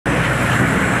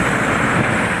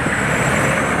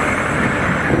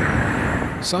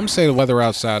Some say the weather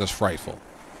outside is frightful,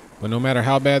 but no matter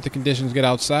how bad the conditions get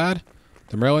outside,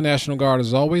 the Maryland National Guard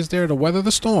is always there to weather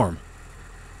the storm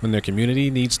when their community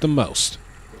needs them most.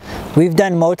 We've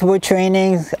done multiple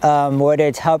trainings, whether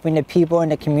it's helping the people in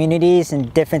the communities in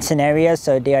different scenarios,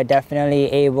 so they are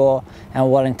definitely able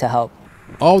and willing to help.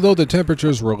 Although the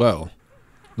temperatures were low,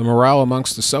 the morale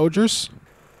amongst the soldiers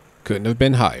couldn't have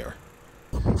been higher.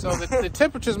 So the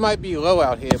temperatures might be low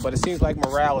out here, but it seems like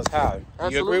morale is high.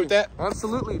 Absolutely. You agree with that?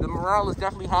 Absolutely. The morale is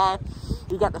definitely high.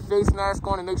 We got the face mask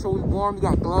on to make sure we're warm. We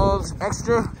got gloves,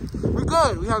 extra. We're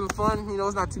good. We're having fun. You know,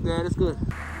 it's not too bad. It's good.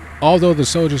 Although the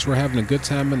soldiers were having a good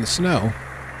time in the snow,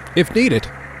 if needed,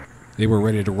 they were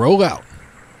ready to roll out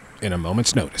in a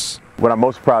moment's notice. What I'm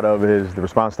most proud of is the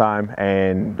response time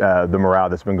and the morale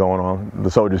that's been going on.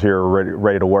 The soldiers here are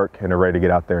ready to work, and they're ready to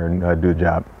get out there and do the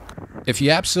job. If you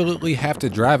absolutely have to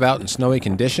drive out in snowy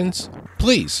conditions,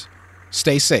 please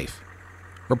stay safe.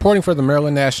 Reporting for the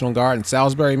Maryland National Guard in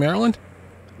Salisbury, Maryland,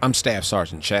 I'm Staff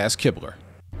Sergeant Chazz Kibler.